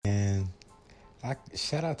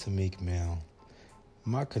Shout out to Meek Mill.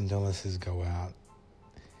 My condolences go out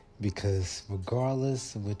because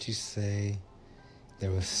regardless of what you say, there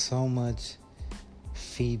was so much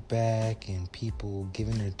feedback and people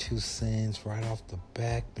giving their 2 cents right off the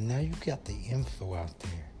back. But now you got the info out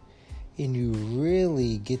there, and you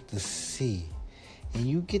really get to see. And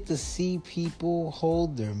you get to see people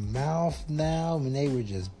hold their mouth now when they were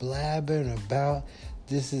just blabbering about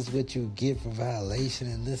this is what you get for violation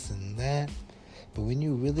and this and that. But when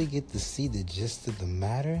you really get to see the gist of the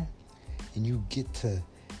matter and you get to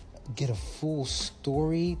get a full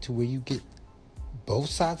story to where you get both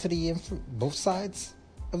sides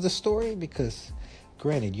of the story, because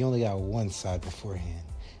granted you only got one side beforehand.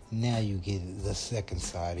 Now you get the second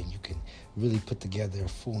side and you can really put together a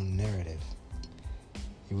full narrative.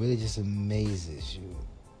 It really just amazes you,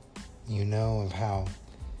 of how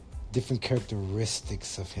different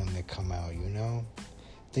characteristics of him that come out,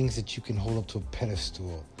 things that you can hold up to a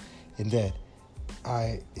pedestal, and that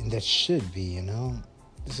should be,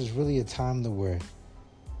 this is really a time where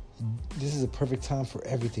this is a perfect time for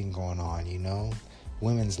everything going on,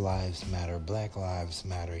 women's lives matter, black lives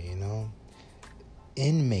matter,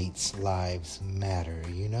 inmates' lives matter,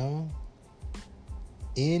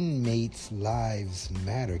 Inmates' lives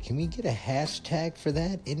matter. Can we get a hashtag for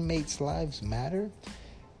that? Inmates' lives matter?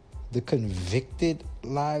 The convicted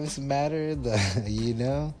lives matter?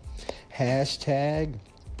 Hashtag?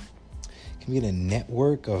 Can we get a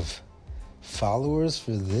network of followers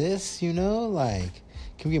for this? Can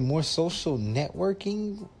we get more social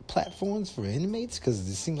networking platforms for inmates? Because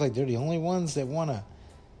it seems like they're the only ones that want to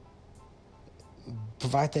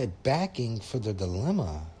provide that backing for the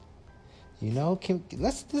dilemma.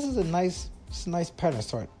 This is a nice pattern to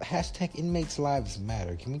start. Hashtag inmates' lives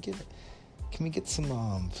matter. Can we get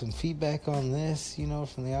some feedback on this,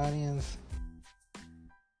 from the audience?